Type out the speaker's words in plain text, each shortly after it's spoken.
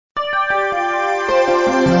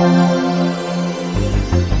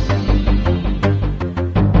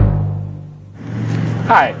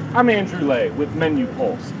Hi, I'm Andrew Lay with Menu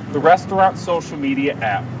Pulse, the restaurant social media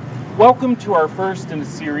app. Welcome to our first in a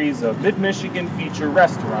series of Mid-Michigan feature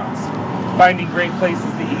restaurants. Finding great places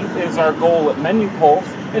to eat is our goal at Menu Pulse,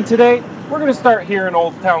 and today we're going to start here in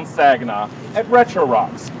Old Town Saginaw at Retro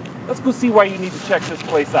Rocks. Let's go see why you need to check this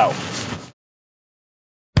place out.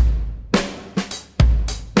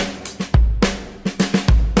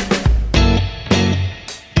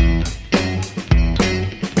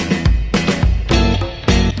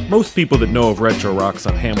 Most people that know of Retro Rocks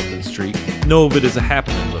on Hamilton Street know of it as a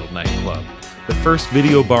happening little nightclub. The first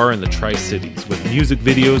video bar in the Tri-Cities, with music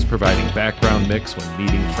videos providing background mix when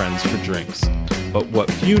meeting friends for drinks. But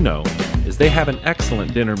what few know is they have an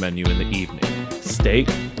excellent dinner menu in the evening. Steak,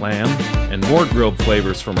 lamb, and more grilled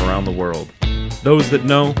flavors from around the world. Those that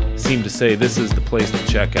know seem to say this is the place to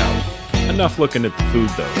check out. Enough looking at the food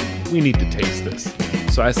though, we need to taste this.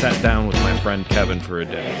 So I sat down with my friend Kevin for a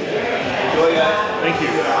dinner. Thank you.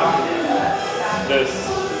 This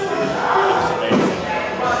looks amazing.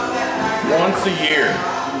 Once a year.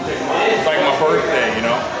 It's like my birthday, you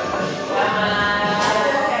know?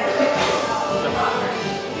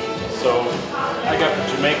 So, I got the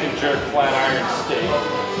Jamaican jerk flat iron steak.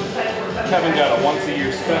 Kevin got a once a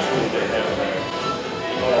year special they have there.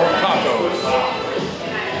 Or tacos.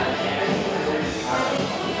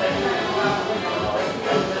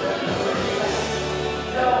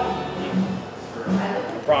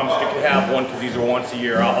 I promise you could have one because these are once a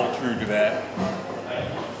year. I'll hold true to that.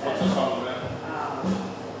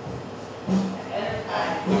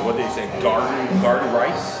 What they say, garden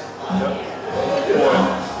rice? Yep. Boy,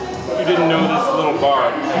 if you didn't know this little bar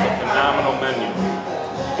has a phenomenal menu.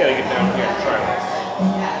 You gotta get down here and try this.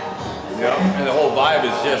 Yeah. And the whole vibe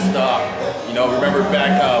is just, you know, remember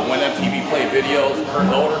back when MTV played videos, Kurt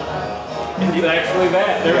Loder? It's actually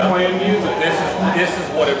that. They're playing music. This is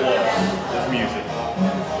what it was. This music.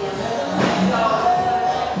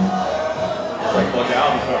 It's like look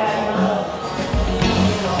album covers on the wall.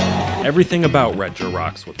 Everything about Retro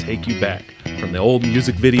Rocks will take you back, from the old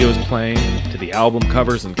music videos playing to the album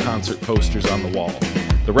covers and concert posters on the wall.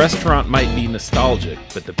 The restaurant might be nostalgic,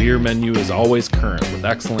 but the beer menu is always current with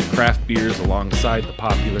excellent craft beers alongside the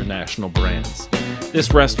popular national brands.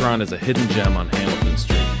 This restaurant is a hidden gem on Hamilton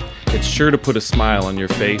Street. It's sure to put a smile on your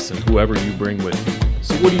face and whoever you bring with you.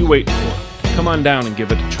 So what are you waiting for? Come on down and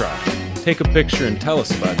give it a try. Take a picture and tell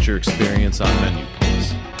us about your experience on Menu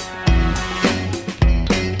Pulse.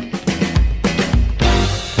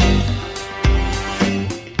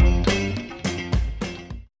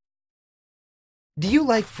 Do you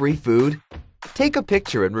like free food? Take a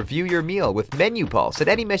picture and review your meal with Menu Pulse at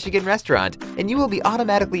any Michigan restaurant, and you will be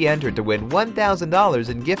automatically entered to win $1,000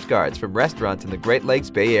 in gift cards from restaurants in the Great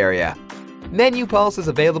Lakes Bay Area. Menu Pulse is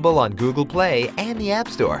available on Google Play and the App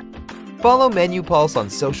Store. Follow Menu Pulse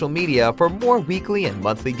on social media for more weekly and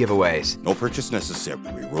monthly giveaways. No purchase necessary.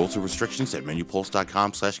 Rules and restrictions at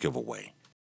menupulse.com/giveaway.